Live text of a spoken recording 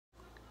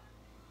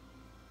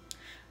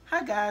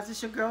Hi guys,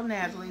 it's your girl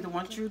Natalie, the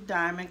One True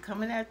Diamond,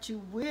 coming at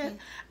you with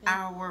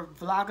our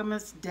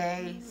vlogmas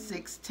day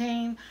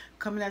 16,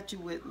 coming at you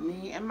with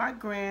me and my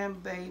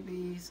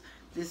grandbabies.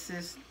 This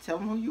is, tell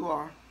them who you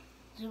are.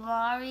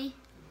 Jamari.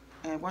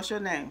 And what's your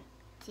name?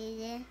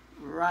 TJ.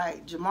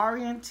 Right,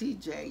 Jamari and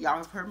TJ. Y'all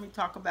have heard me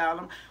talk about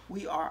them.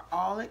 We are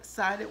all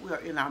excited. We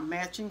are in our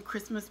matching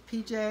Christmas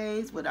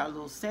PJs with our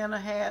little Santa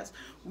hats.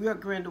 We are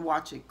going to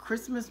watch a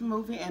Christmas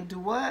movie and do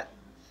what?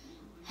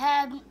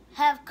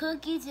 Have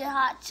cookies and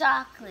hot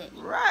chocolate.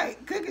 Right,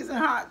 cookies and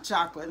hot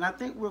chocolate. And I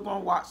think we're going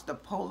to watch the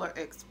Polar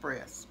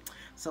Express.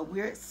 So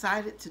we're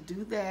excited to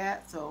do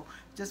that. So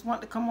just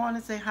want to come on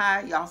and say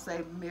hi. Y'all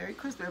say Merry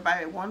Christmas.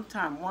 Everybody at one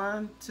time.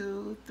 1,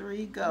 2,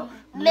 3, go.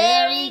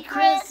 Merry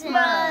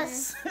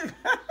Christmas.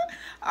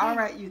 All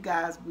right, you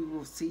guys. We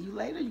will see you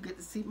later. You get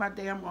to see my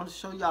day. I'm going to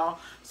show y'all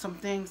some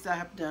things that I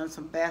have done.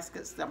 Some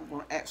baskets. I'm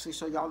going to actually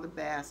show y'all the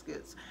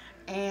baskets.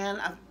 And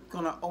I'm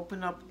going to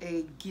open up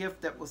a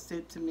gift that was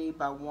sent to me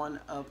by one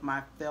of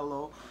my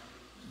fellow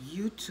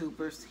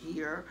YouTubers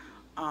here.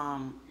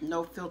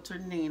 No Filter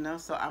Nina.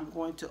 So I'm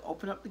going to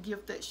open up the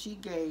gift that she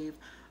gave.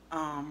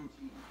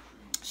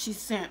 She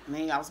sent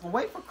me. I was going to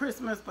wait for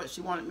Christmas, but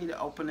she wanted me to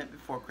open it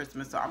before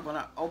Christmas. So I'm going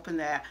to open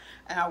that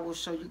and I will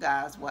show you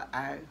guys what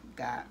I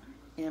got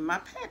in my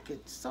package.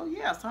 So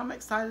yeah, so I'm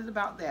excited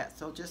about that.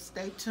 So just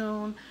stay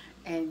tuned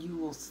and you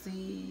will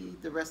see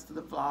the rest of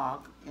the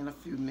vlog in a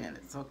few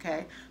minutes,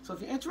 okay? So if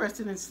you're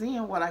interested in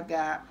seeing what I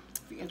got,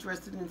 if you're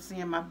interested in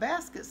seeing my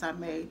baskets I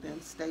made, then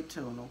stay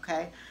tuned,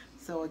 okay?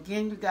 So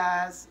again, you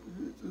guys,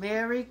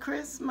 Merry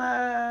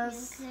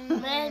Christmas.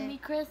 Merry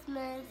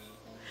Christmas.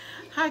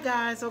 Hi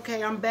guys,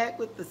 okay, I'm back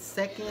with the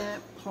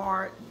second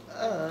part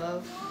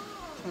of,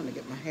 I'm trying to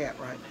get my hat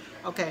right.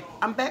 Okay,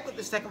 I'm back with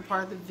the second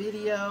part of the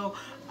video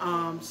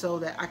so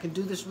that I can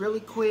do this really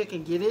quick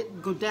and get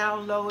it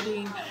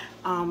downloading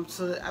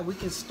so that we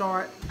can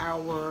start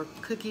our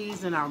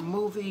cookies and our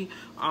movie.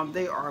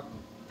 They are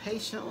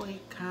patiently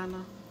kind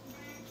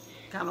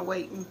of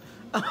waiting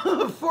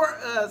for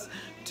us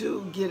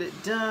to get it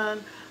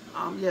done.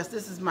 Yes,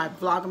 this is my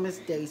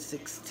vlogmas day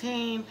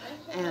 16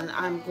 and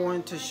I'm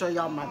going to show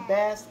y'all my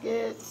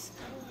baskets.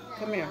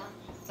 Come here,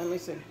 let me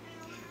see.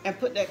 And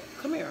put that,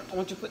 come here, I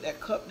want you to put that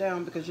cup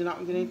down because you're not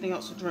going to get anything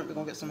else to drink. We're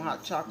going to get some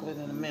hot chocolate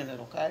in a minute,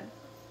 okay?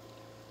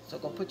 So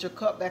go put your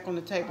cup back on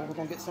the table. We're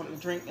going to get something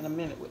to drink in a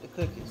minute with the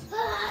cookies.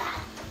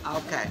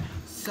 Okay,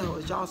 so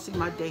as y'all see,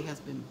 my day has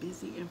been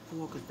busy and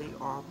full because they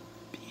are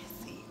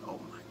busy. Oh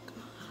my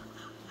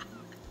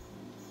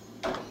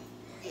God.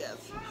 Yes,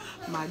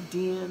 my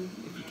den,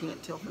 if you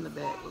can't tell from the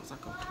back, looks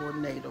like a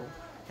tornado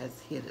has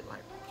hit it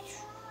like,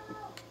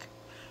 okay.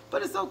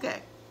 But it's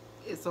okay.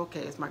 It's okay.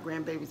 It's my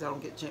grandbabies. I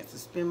don't get a chance to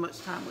spend much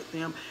time with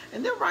them.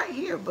 And they're right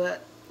here,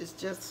 but it's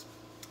just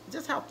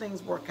how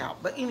things work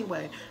out. But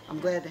anyway, I'm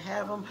glad to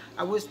have them.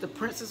 I wish the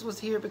princess was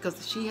here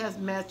because she has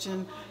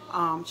matching,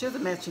 she has a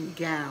matching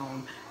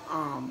gown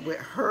with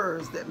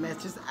hers that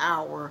matches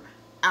our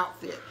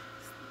outfit.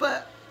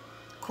 But,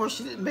 of course,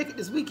 she didn't make it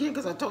this weekend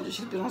because I told you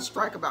she's been on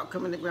strike about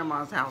coming to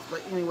Grandma's house.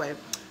 But anyway,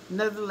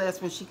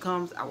 nevertheless, when she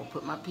comes, I will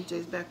put my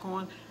PJs back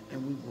on.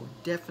 And we will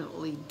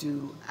definitely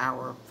do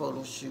our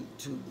photo shoot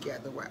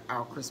together with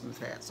our Christmas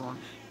hats on,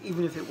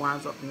 even if it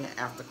winds up being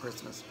after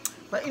Christmas.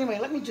 But anyway,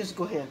 let me just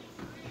go ahead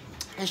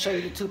and show you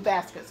the two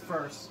baskets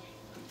first.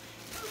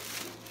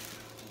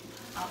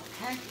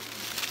 Okay,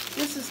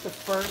 this is the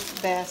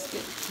first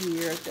basket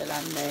here that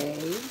I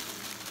made.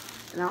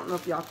 And I don't know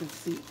if y'all can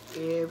see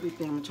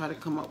everything. I'm going to try to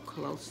come up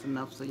close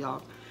enough so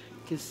y'all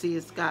can see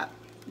it's got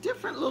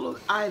different little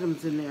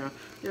items in there.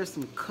 There's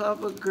some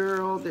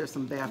CoverGirl, there's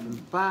some Bath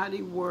and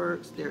Body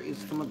Works, there is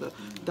some of the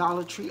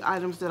Dollar Tree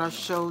items that I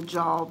showed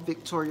y'all,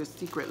 Victoria's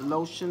Secret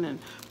lotion and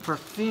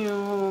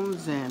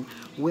perfumes and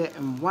Wet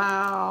n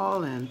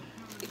Wild, and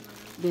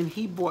then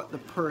he bought the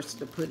purse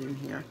to put in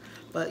here.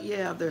 But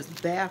yeah, there's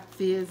bath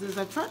fizzes.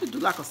 I tried to do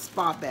like a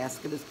spa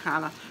basket. It's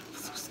kind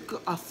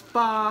of a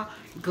spa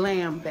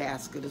glam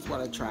basket is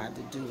what I tried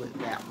to do with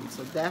that one.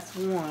 So that's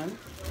one.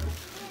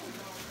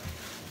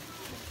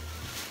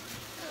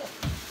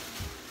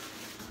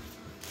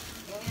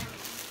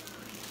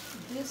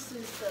 This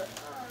is the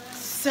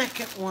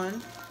second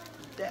one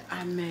that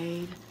I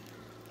made,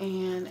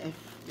 and if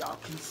y'all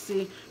can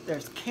see,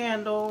 there's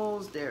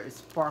candles, there is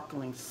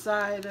sparkling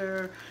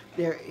cider,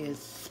 there is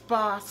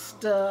spa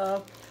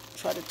stuff.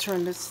 Try to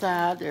turn this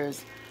side.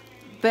 There's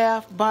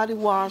bath, body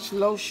wash,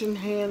 lotion,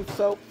 hand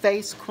soap,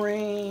 face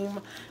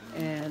cream,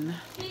 and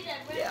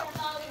yeah.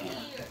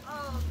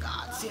 Oh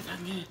God, see if I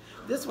can.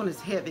 This one is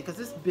heavy because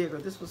it's bigger.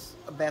 This was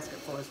a basket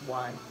for his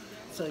wife.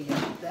 So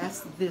yeah,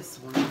 that's this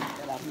one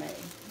that I made.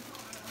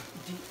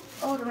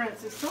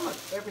 Deodorants, there's so much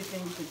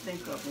everything you can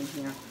think of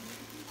in here.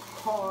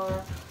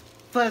 Car,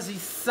 fuzzy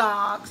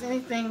socks,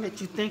 anything that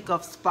you think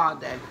of spa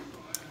day.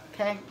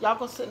 Okay, y'all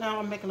go sit down.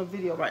 I'm making a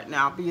video right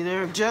now. I'll be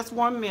there in just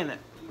 1 minute.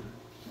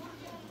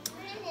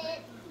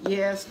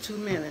 Yes, 2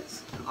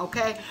 minutes.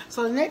 Okay,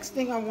 so the next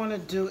thing I want to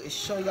do is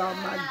show y'all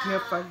my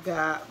gift I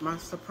got, my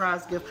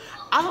surprise gift.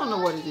 I don't know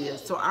what it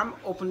is, so I'm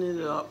opening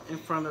it up in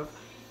front of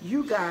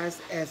you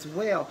guys as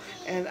well.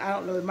 And I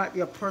don't know, it might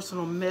be a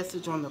personal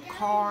message on the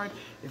card.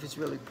 If it's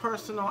really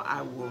personal,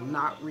 I will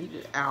not read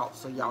it out,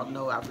 so y'all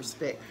know I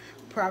respect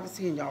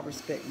privacy and y'all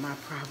respect my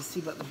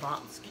privacy. But the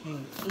box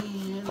came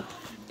in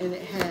and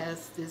it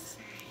has this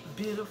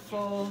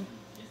beautiful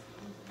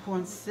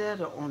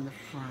poinsettia on the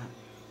front.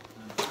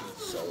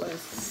 So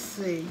let's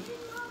see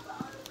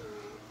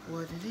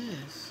what it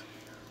is.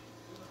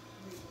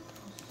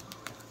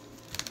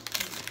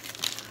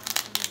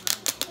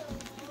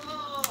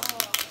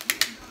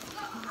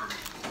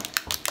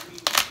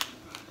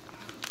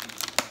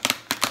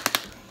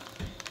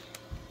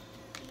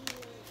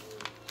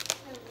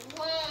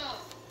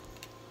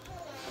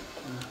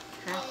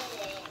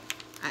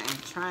 I am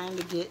trying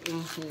to get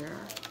in here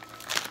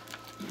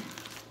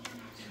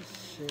to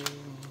see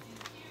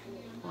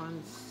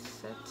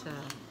poinsettia.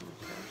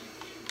 Okay.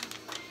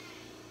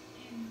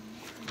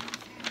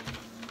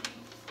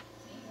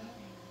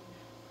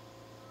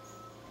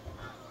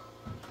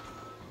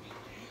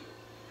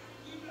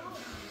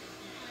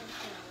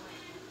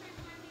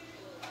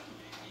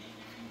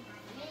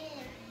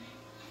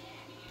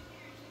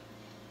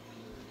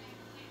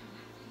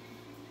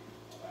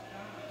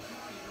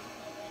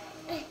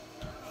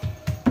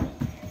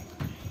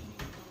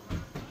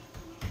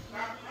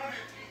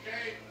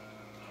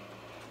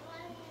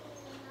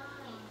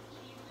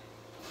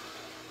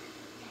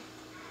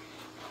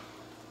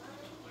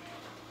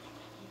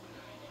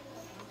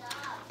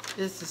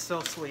 This is so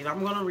sweet.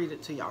 I'm going to read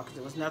it to y'all because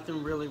it was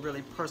nothing really,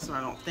 really personal,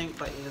 I don't think,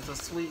 but it is a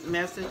sweet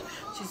message.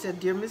 She said,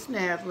 "Dear Miss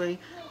Natalie,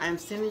 I am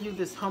sending you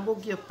this humble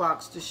gift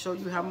box to show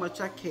you how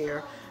much I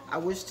care. I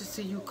wish to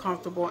see you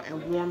comfortable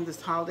and warm this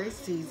holiday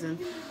season.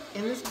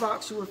 In this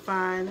box you will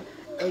find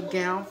a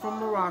gown from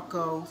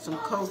Morocco, some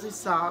cozy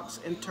socks,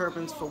 and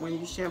turbans for when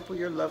you shampoo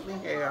your lovely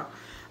hair.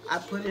 I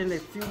put in a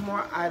few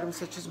more items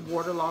such as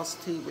water loss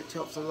tea, which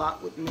helps a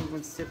lot with me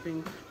when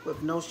sipping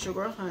with no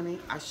sugar or honey.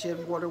 I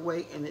shed water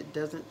weight and it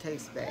doesn't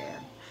taste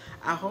bad.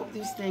 I hope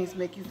these things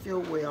make you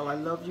feel well. I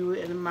love you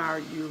and admire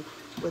you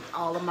with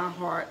all of my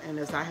heart. And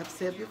as I have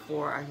said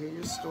before, I hear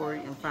your story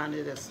and find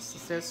it as a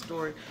success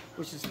story,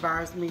 which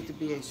inspires me to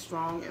be a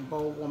strong and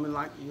bold woman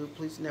like you.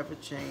 Please never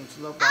change.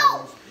 Love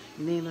always,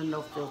 Nina,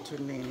 no filter,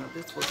 Nina."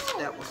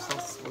 That was so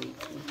sweet.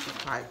 She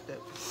typed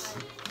it.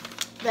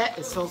 That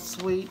is so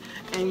sweet.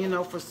 And you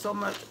know, for so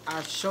much,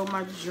 I show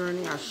my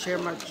journey, I share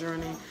my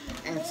journey,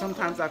 and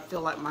sometimes I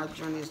feel like my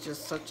journey is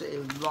just such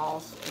a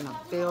loss and a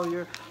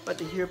failure, but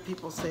to hear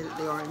people say that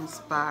they are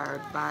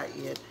inspired by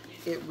it,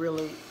 it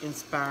really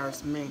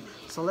inspires me.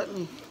 So let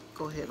me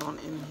go ahead on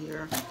in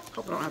here.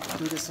 Hope I don't have to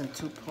do this in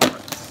 2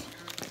 parts,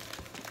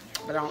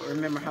 but I don't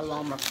remember how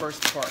long my first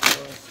part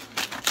was.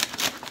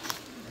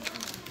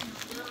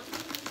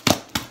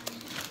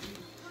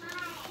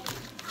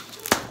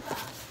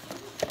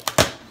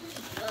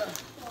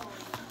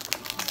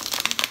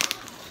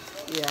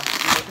 Yeah,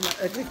 I'm making my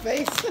ugly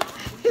face.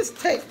 It's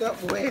taped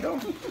up well.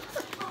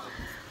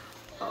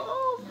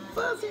 Oh,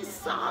 fuzzy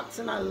socks,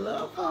 and I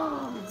love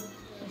them.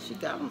 She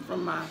got them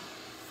from my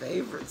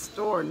favorite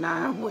store,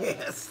 9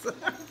 West.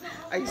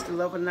 I used to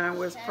love a 9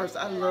 West purse.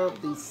 I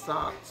love these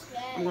socks.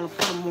 I'm going to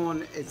put them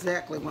on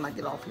exactly when I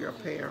get off here a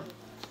pair.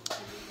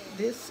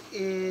 This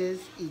is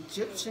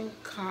Egyptian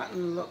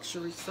cotton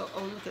luxury. So,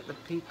 oh, look at the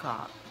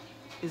peacock.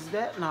 Is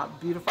that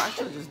not beautiful? I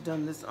should have just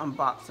done this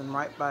unboxing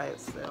right by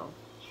itself,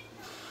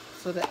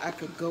 so that I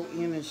could go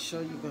in and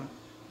show you them.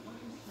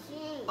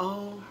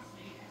 Oh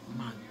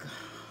my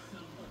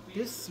God.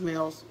 This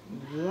smells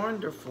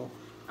wonderful.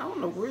 I don't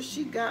know where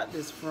she got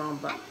this from,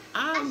 but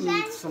I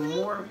need some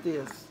more of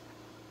this.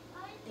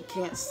 You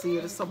can't see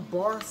it. It's a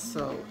bar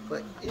soap,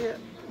 but it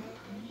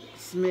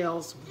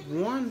smells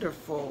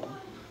wonderful.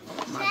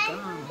 Oh my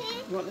God.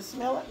 You want to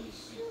smell it?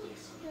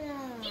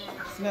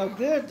 Smell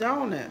good,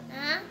 don't it?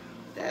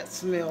 That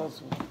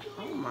smells,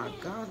 oh my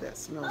God, that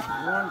smells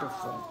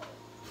wonderful.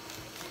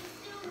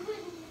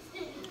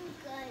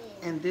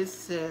 And this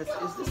says,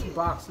 is this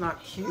box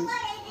not cute?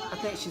 I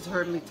think she's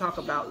heard me talk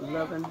about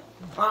loving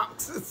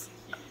boxes.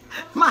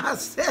 My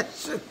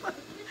obsession,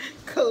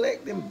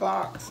 collecting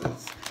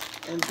boxes.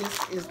 And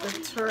this is the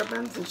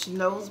turbans, and she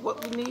knows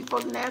what we need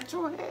for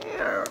natural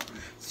hair.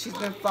 She's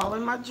been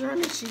following my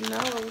journey, she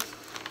knows.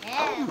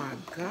 Oh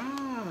my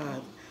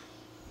God.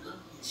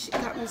 She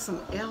got me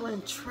some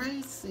Ellen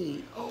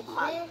Tracy. Oh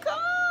my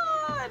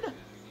God.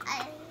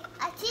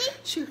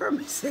 She heard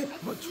me say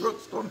I'm a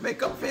drugstore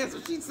makeup fan, so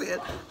she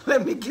said,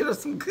 let me get her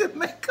some good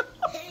makeup.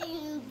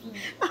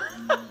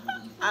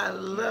 I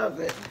love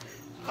it.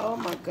 Oh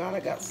my God, I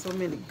got so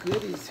many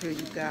goodies here,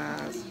 you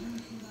guys.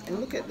 And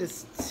look at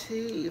this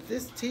tea. If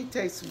this tea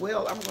tastes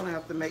well, I'm going to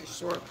have to make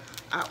sure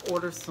I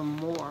order some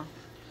more.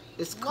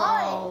 It's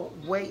called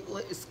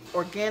Weightless, it's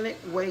organic,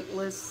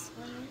 weightless,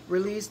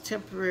 release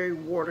temporary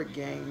water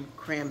gain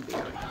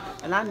cranberry.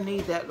 And I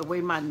need that the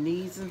way my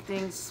knees and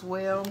things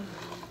swell.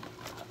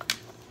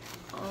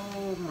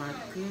 Oh my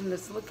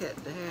goodness, look at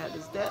that.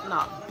 Is that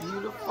not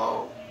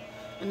beautiful?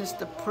 And it's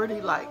the pretty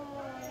like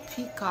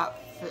peacock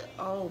fit.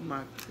 Oh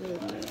my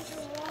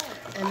goodness.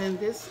 And then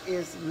this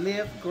is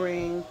Live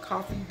Green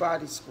Coffee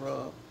Body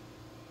Scrub.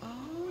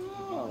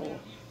 Oh,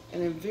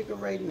 an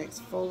invigorating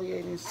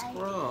exfoliating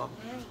scrub.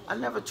 I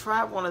never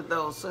tried one of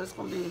those, so it's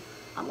gonna be,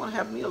 I'm gonna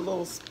have me a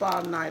little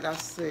spa night, I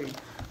see.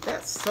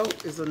 That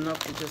soap is enough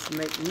to just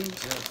make me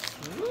just,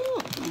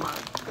 oh my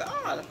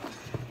God.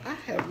 I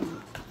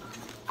haven't,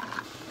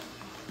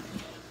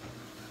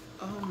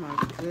 oh my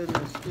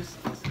goodness, this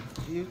is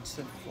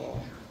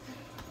beautiful.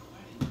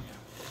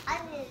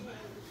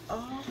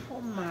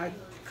 Oh my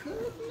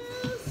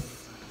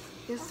goodness.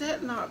 Is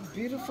that not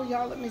beautiful?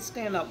 Y'all, let me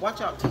stand up.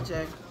 Watch out,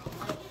 TJ.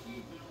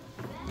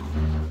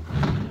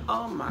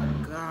 Oh my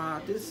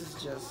God, this is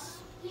just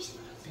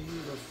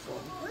beautiful.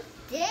 What's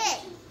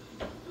this?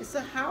 It's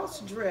a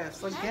house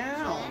dress, a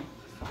gown.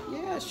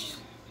 Yes,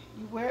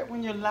 you wear it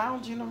when you're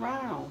lounging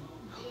around.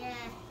 Yeah.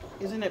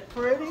 Isn't it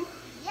pretty?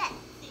 Yes.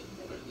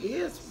 It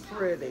is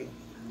pretty.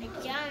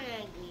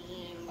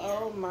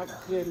 Oh my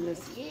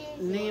goodness.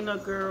 Nina,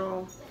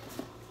 girl,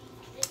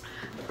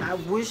 I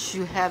wish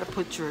you had to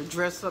put your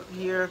address up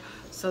here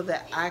so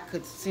that I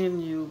could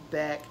send you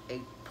back a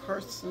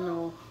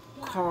personal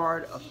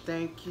card of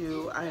thank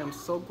you. I am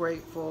so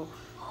grateful.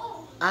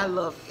 I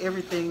love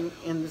everything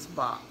in this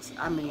box.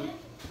 I mean,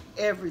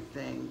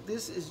 everything.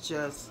 This is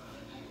just,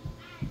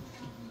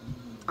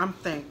 I'm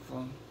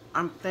thankful.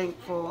 I'm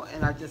thankful,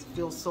 and I just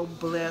feel so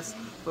blessed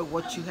for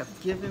what you have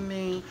given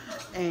me.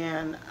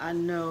 And I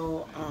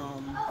know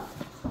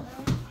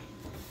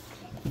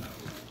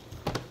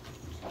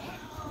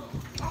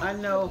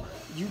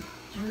you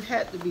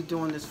had to be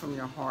doing this from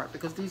your heart,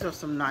 because these are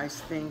some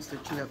nice things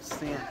that you have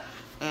sent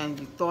and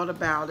you thought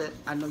about it.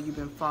 I know you've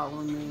been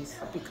following me,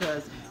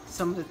 because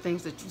some of the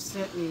things that you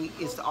sent me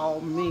is all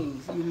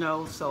me, you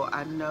know, so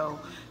I know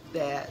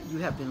that you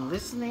have been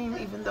listening,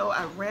 even though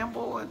I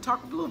ramble and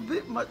talk a little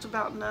bit much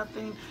about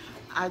nothing.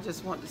 I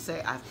just want to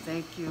say I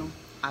thank you.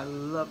 I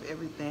love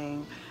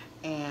everything,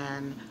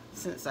 and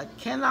since I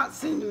cannot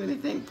send you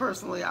anything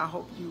personally, I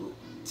hope you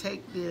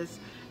take this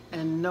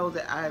and know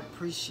that I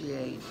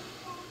appreciate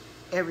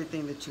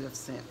everything that you have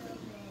sent me,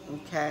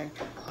 okay?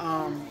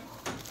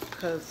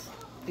 Because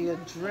the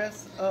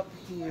address up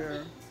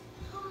here,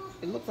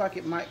 it looks like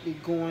it might be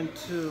going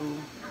to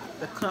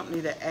the company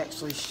that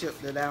actually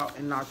shipped it out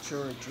and not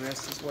your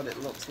address, is what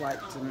it looks like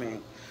to me.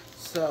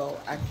 So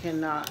I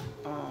cannot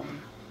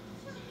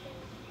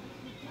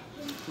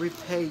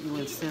repay you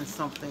and send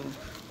something,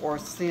 or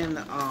send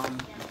a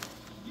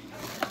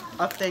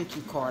thank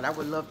you card. I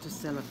would love to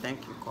send a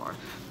thank you card.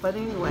 But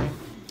anyway,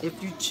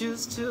 if you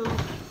choose to,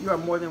 you are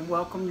more than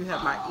welcome. You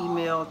have my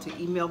email to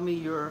email me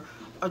your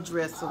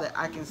address so that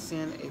I can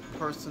send a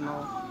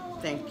personal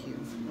thank you,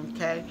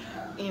 okay?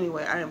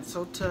 Anyway, I am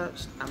so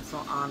touched. I'm so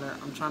honored.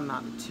 I'm trying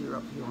not to tear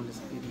up here on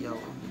this video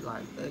and be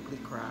like ugly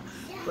cry.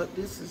 But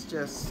this is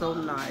just so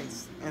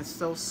nice and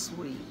so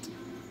sweet.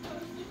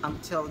 I'm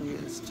telling you,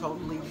 it's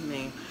totally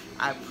me.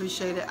 I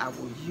appreciate it. I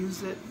will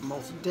use it,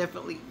 most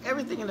definitely.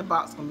 Everything in the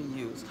box is going to be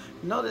used.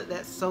 Know that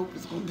that soap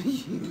is going to be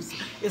used.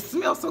 It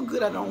smells so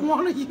good, I don't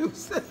want to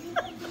use it.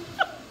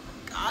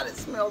 God, it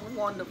smells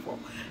wonderful.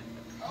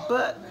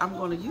 But I'm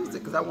going to use it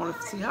because I want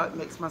to see how it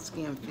makes my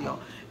skin feel.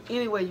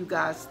 Anyway, you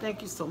guys,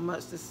 thank you so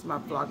much. This is my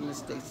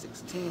Vlogmas Day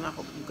 16. I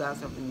hope you guys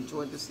have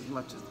enjoyed this as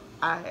much as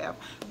I have,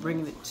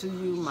 bringing it to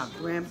you, my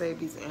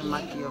grandbabies, and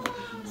my gift.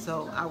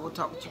 So I will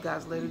talk with you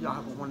guys later. Y'all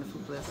have a wonderful,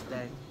 blessed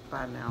day.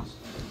 Bye now.